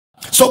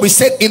So we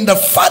said in the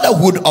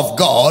fatherhood of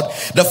God,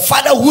 the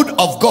fatherhood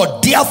of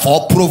God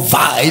therefore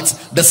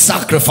provides the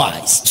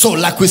sacrifice. So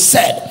like we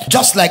said,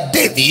 just like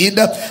David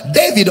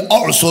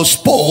also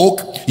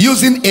spoke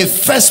using a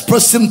first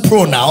person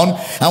pronoun,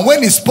 and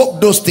when he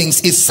spoke those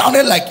things, it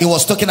sounded like he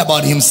was talking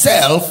about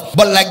himself.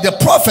 But like the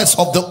prophets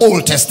of the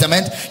Old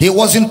Testament, he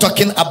wasn't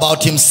talking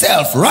about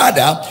himself,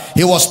 rather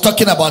he was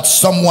talking about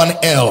someone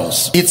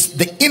else. It's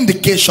the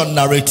indication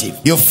narrative.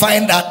 You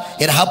find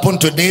that it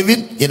happened to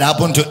David, it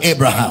happened to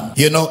Abraham.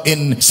 You know,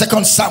 in 2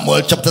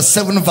 Samuel chapter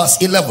 7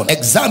 verse 11,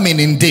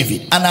 examining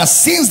David, and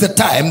as since the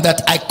time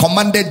that I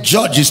commanded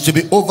judges to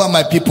be over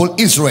my people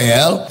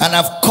Israel, and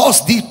have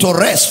caused thee to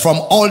rest from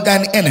all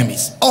thine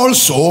enemies,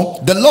 also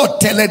the Lord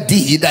telleth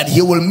thee that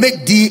he will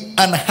make thee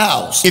an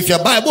house. If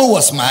your Bible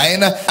was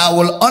mine, I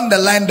will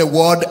underline the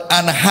word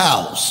an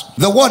house.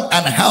 The word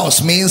an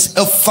house means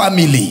a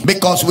family,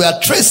 because we are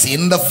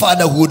tracing the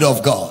fatherhood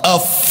of God. A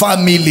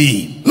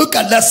family. Look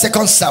at that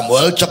 2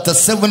 Samuel chapter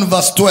 7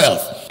 verse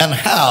 12. An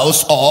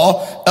house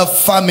or a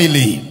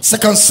family.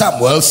 2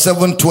 Samuel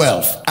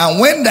 7:12.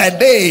 And when thy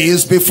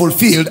days be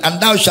fulfilled,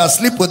 and thou shalt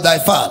sleep with thy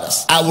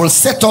fathers, I will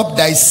set up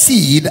thy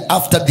seed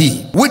after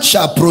thee, which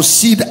shall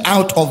proceed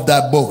out of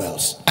thy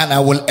bowels, and I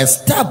will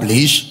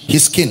establish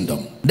his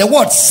kingdom. The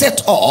word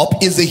set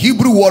up is the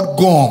Hebrew word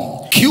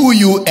gum.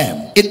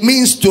 Q-U-M. It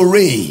means to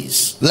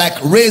raise, like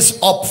raise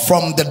up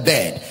from the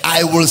dead.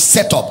 I will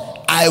set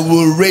up, I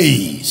will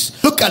raise.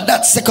 Look at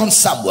that 2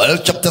 Samuel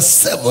chapter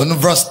 7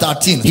 verse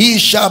 13. He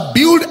shall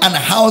build an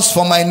house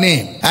for my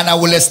name, and I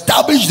will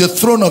establish the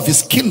throne of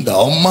his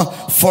kingdom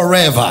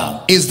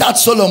forever. Is that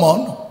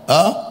Solomon?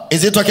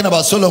 Is he talking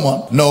about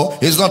Solomon? No,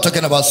 he's not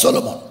talking about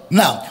Solomon.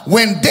 Now,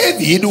 when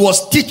David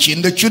was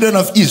teaching the children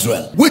of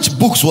Israel, which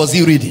books was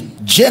he reading?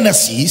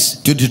 Genesis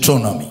to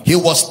Deuteronomy. He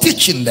was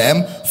teaching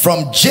them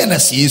from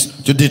Genesis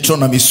to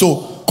Deuteronomy.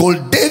 So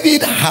could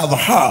David have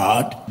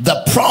heard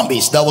the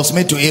promise that was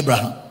made to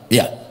Abraham?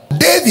 Yeah.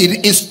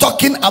 David is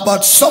talking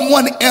about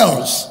someone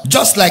else,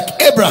 just like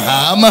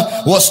Abraham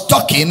was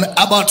talking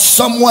about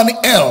someone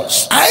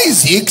else.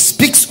 Isaac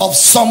speaks of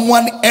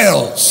someone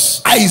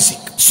else. Isaac.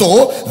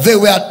 So they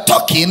were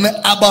talking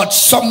about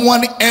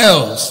someone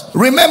else.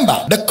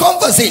 Remember the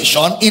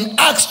conversation in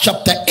Acts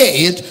chapter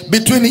 8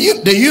 between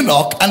the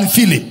eunuch and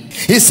Philip.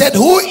 He said,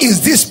 who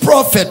is this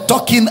prophet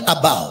talking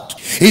about?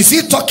 Is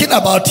he talking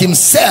about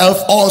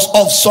himself or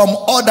of some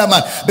other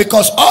man?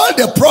 Because all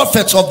the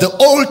prophets of the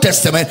Old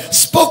Testament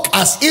spoke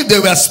as if they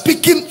were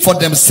speaking for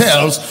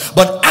themselves,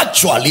 but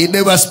actually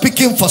they were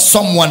speaking for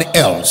someone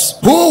else.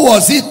 Who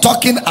was he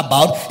talking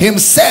about?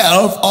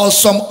 Himself or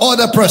some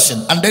other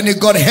person? And then he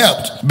got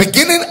helped.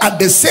 Beginning at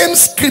the same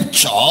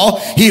scripture,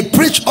 he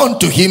preached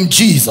unto him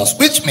Jesus,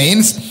 which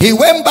means he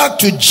went back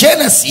to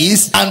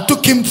Genesis and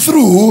took him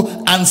through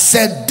and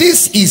said,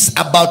 this is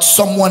about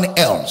someone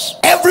else.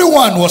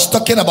 Everyone was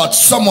talking about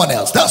someone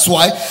else. That's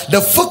why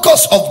the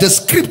focus of the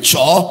scripture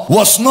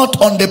was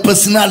not on the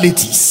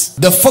personalities.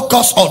 The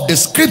focus of the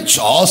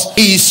scriptures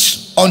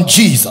is on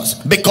Jesus,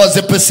 because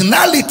the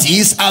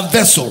personalities are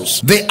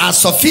vessels. They are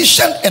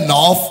sufficient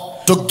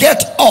enough to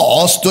get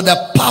us to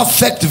the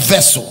perfect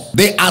vessel.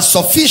 They are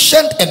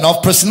sufficient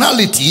enough,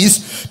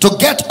 personalities, to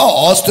get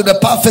us to the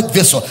perfect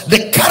vessel.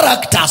 The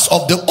characters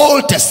of the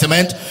Old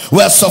Testament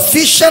were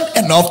sufficient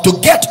enough to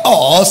get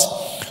us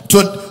to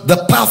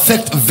the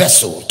perfect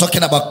vessel,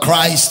 talking about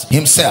Christ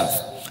himself.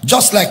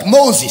 Just like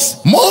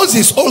Moses.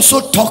 Moses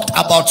also talked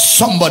about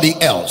somebody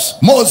else.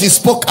 Moses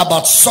spoke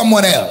about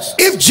someone else.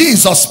 If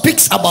Jesus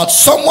speaks about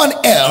someone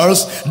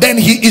else, then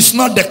he is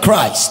not the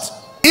Christ.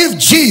 If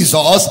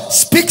Jesus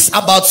speaks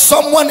about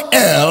someone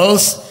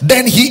else,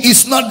 then he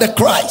is not the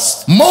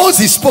Christ.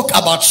 Moses spoke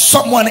about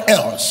someone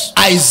else.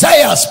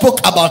 Isaiah spoke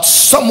about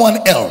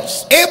someone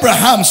else.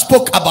 Abraham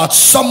spoke about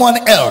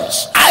someone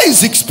else.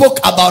 Isaac spoke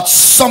about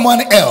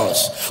someone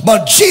else.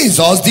 But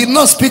Jesus did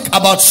not speak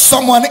about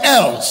someone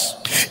else.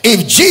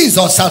 If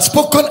Jesus had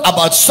spoken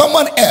about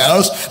someone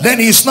else, then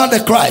he is not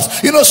the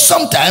Christ. You know,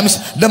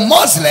 sometimes the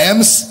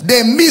Muslims,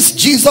 they miss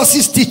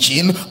Jesus's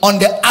teaching on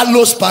the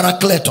allos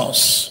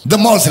parakletos. The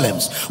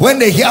Muslims, when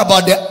they hear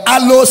about the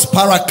allos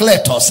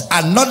parakletos,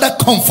 another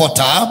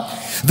comforter,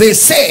 they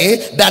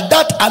say that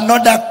that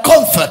another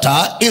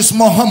comforter is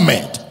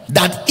Muhammad.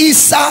 That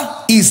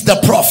Isa is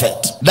the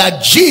prophet.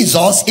 That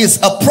Jesus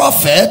is a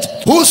prophet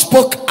who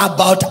spoke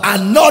about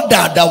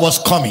another that was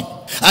coming.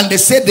 And they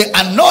said the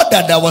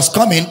another that was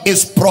coming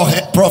is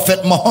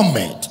Prophet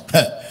Muhammad.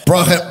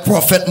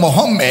 Prophet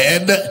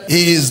Muhammad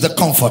is the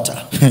comforter.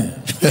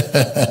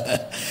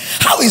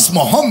 How is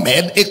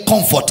Muhammad a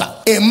comforter?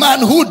 A man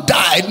who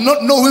died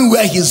not knowing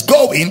where he's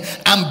going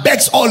and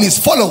begs all his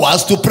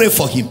followers to pray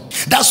for him.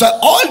 That's why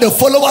all the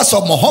followers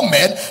of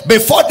Muhammad,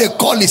 before they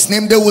call his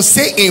name, they will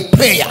say a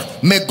prayer.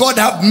 May God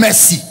have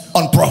mercy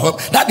on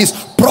Prophet. That is,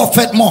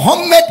 Prophet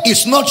Muhammad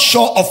is not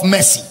sure of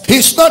mercy.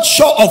 He's not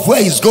sure of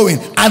where he's going,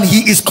 and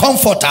he is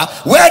comforter.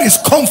 Where is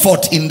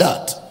comfort in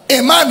that?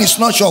 A man is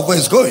not sure of where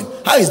he's going.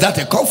 How is that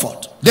a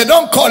comfort? They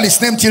don't call his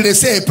name till they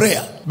say a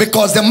prayer,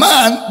 because the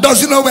man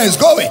doesn't know where he's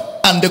going.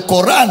 And the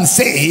Quran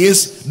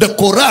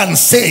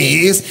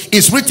says,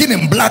 it's written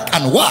in black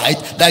and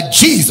white that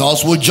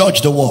Jesus will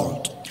judge the world.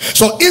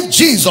 So if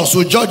Jesus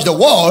will judge the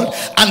world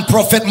and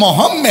Prophet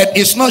Muhammad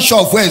is not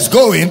sure of where he's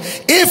going,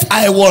 if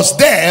I was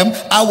them,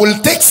 I will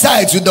take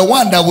sides with the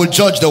one that will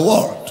judge the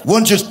world.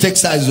 Won't you take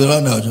sides with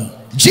another?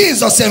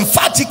 Jesus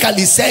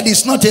emphatically said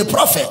he's not a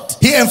prophet.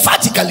 He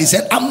emphatically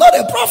said, I'm not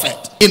a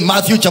prophet. In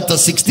Matthew chapter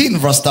 16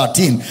 verse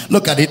 13.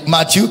 Look at it.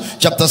 Matthew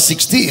chapter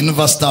 16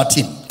 verse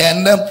 13.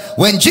 And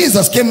when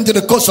Jesus came into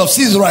the coast of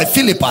Caesarea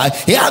Philippi,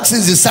 he asked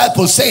his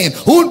disciples saying,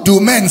 who do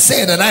men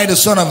say that I the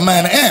Son of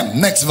Man am?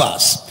 Next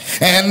verse.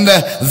 And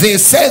they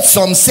said,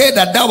 some say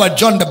that thou art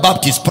John the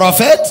Baptist.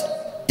 Prophet?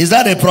 Is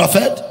that a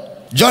prophet?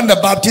 John the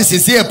Baptist,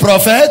 is he a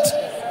prophet?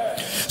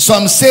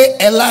 Some say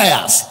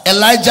Elias.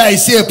 Elijah,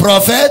 is he a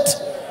prophet?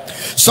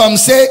 Some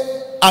say,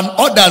 and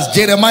others,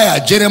 Jeremiah.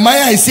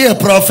 Jeremiah, is he a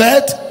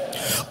prophet?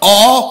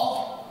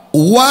 Or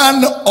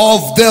one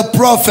of the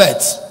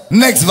prophets?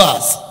 Next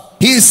verse.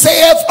 He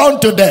saith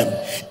unto them,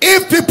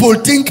 if people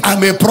think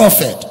I'm a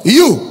prophet,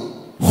 you,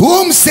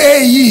 whom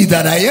say ye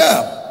that I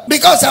am?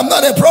 Because I'm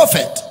not a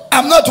prophet.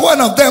 I'm not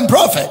one of them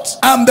prophets.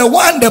 I'm the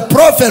one the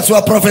prophets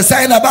were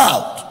prophesying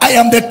about. I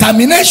am the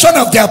termination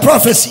of their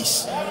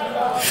prophecies.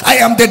 I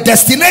am the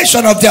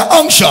destination of their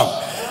unction.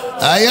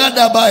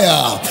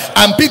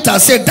 And Peter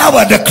said, thou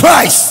art the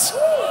Christ,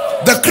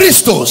 the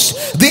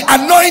Christos, the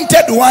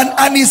anointed one,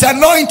 and his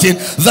anointing,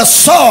 the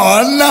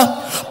Son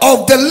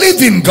of the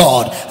living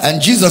God. And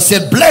Jesus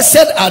said,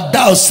 blessed art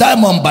thou,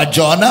 Simon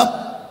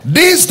Bar-Jonah.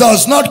 This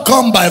does not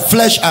come by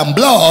flesh and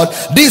blood,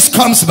 this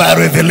comes by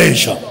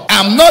revelation.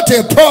 I'm not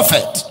a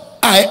prophet.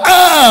 I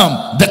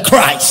am the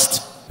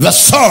Christ, the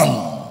Son.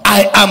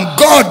 I am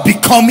God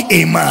become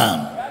a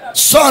man.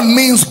 Son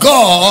means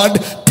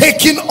God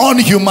taking on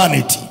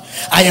humanity.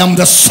 I am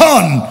the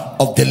Son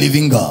of the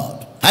living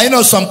God. I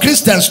know some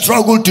Christians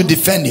struggle to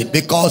defend it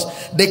because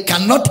they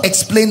cannot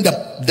explain the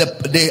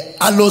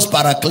allos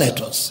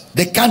parakletos.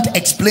 They can't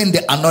explain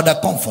the another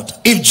comforter.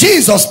 If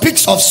Jesus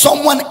speaks of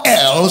someone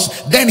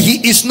else, then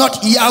he is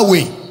not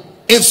Yahweh.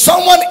 If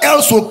someone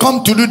else will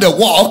come to do the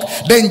work,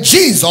 then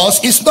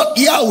Jesus is not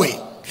Yahweh.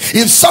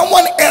 If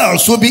someone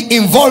else will be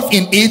involved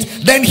in it,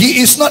 then he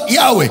is not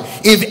Yahweh.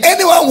 If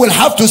anyone will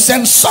have to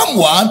send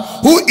someone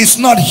who is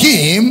not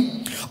him,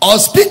 or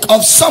speak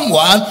of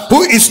someone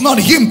who is not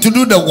him to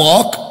do the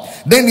work,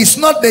 then it's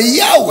not the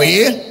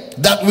Yahweh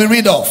that we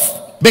read of.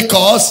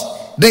 Because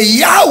the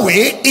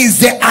Yahweh is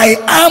the I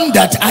am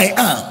that I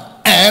am.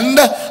 And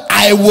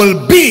I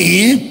will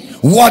be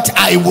what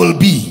I will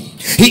be.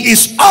 He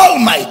is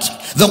Almighty,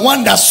 the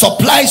one that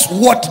supplies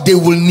what they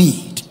will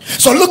need.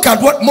 So look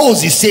at what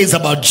Moses says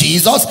about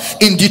Jesus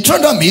in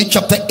Deuteronomy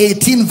chapter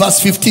 18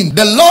 verse 15.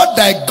 The Lord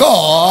thy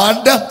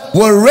God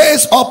will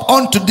raise up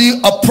unto thee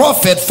a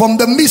prophet from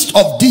the midst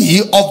of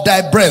thee of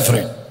thy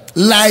brethren,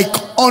 like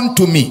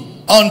unto me.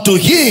 Unto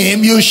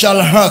him you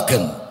shall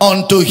hearken.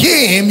 Unto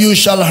him you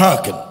shall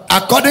hearken.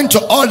 According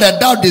to all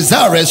that thou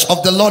desirest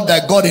of the Lord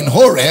thy God in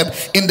Horeb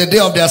in the day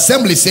of the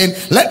assembly, saying,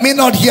 let me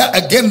not hear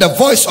again the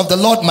voice of the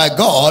Lord my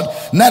God,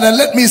 neither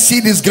let me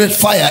see this great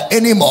fire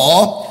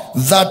anymore,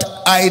 that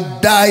I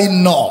die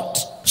not.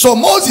 So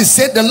Moses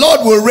said the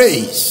Lord will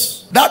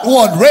raise. That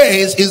word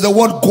raise is the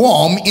word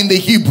quam in the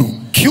Hebrew.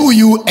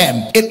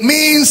 Q-U-M. It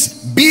means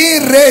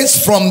being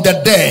raised from the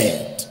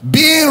dead.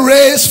 Being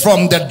raised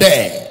from the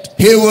dead.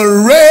 He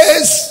will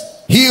raise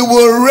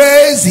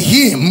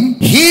him.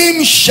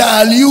 Him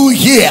shall you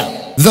hear.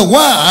 The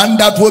one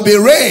that will be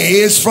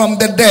raised from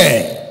the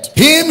dead.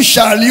 Him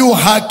shall you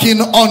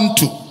hearken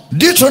unto.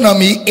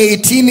 Deuteronomy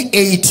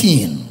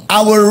 18:18.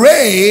 I will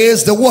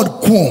raise, the word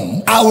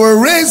kum, I will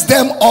raise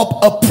them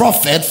up a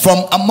prophet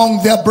from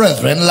among their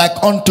brethren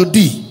like unto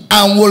thee,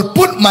 and will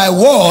put my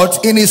words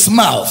in his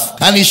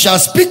mouth, and he shall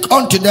speak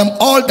unto them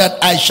all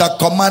that I shall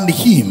command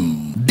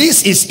him.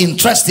 This is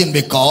interesting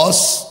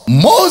because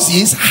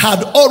Moses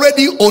had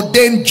already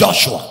ordained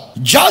Joshua.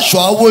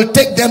 Joshua will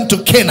take them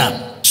to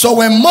Canaan. So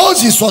when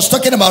Moses was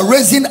talking about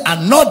raising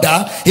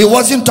another, he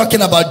wasn't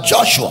talking about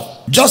Joshua.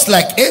 Just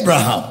like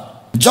Abraham,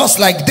 just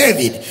like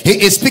David,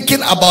 he is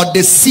speaking about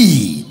the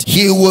seed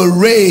he will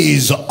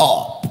raise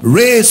up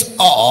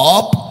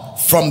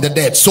from the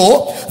dead.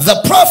 So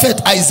the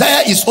prophet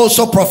Isaiah is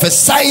also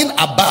prophesying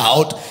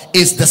about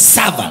is the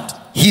servant,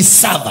 his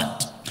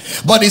servant.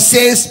 But it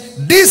says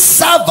this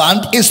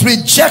servant is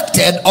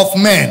rejected of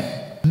men.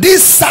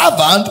 This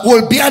servant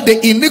will bear the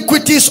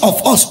iniquities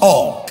of us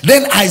all.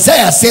 Then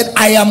Isaiah said,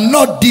 I am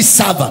not this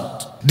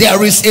servant.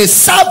 There is a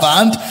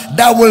servant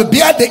that will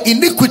bear the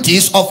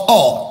iniquities of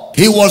all.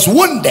 He was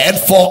wounded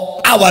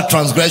for our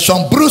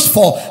transgression, bruised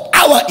for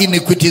our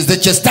iniquities. The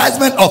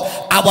chastisement of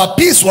our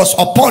peace was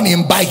upon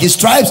him. By his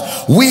stripes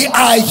we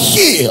are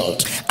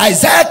healed.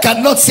 Isaiah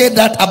cannot say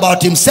that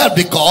about himself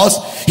because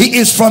he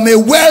is from a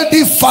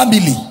wealthy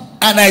family,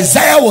 and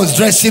Isaiah was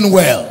dressing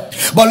well.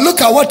 But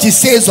look at what he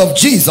says of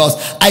Jesus.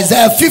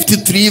 Isaiah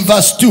 53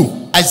 verse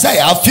 2.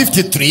 Isaiah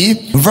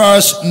 53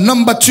 verse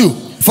number 2.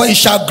 For he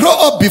shall grow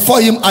up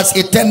before him as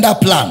a tender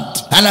plant,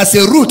 and as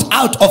a root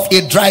out of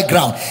a dry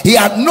ground. He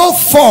had no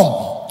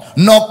form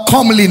nor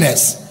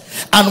comeliness.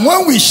 And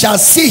when we shall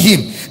see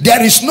him,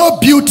 there is no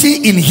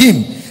beauty in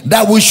him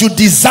that we should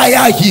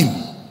desire him.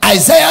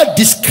 Isaiah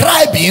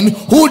describing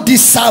who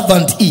this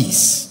servant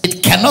is.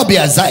 It cannot be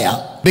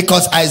Isaiah,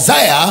 because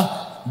Isaiah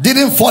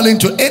didn't fall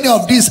into any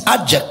of these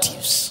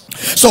adjectives.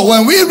 So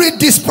when we read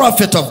this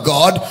prophet of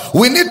God,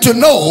 we need to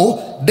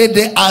know that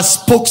they are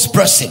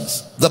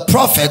spokespersons. The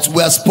prophets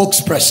were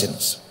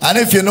spokespersons. And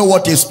if you know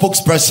what a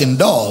spokesperson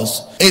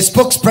does, a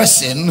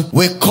spokesperson,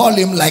 we call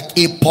him like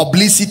a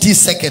publicity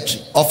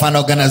secretary of an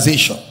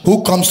organization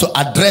who comes to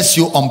address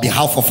you on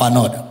behalf of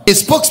another. A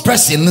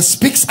spokesperson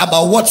speaks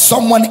about what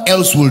someone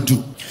else will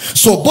do.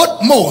 So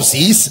both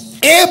Moses,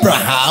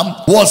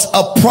 Abraham was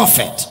a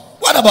prophet.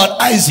 What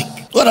about Isaac?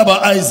 What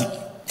about Isaac?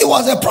 He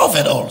was a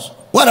prophet also.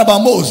 What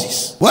about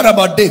Moses? What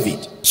about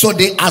David? So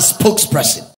they are spokespersons.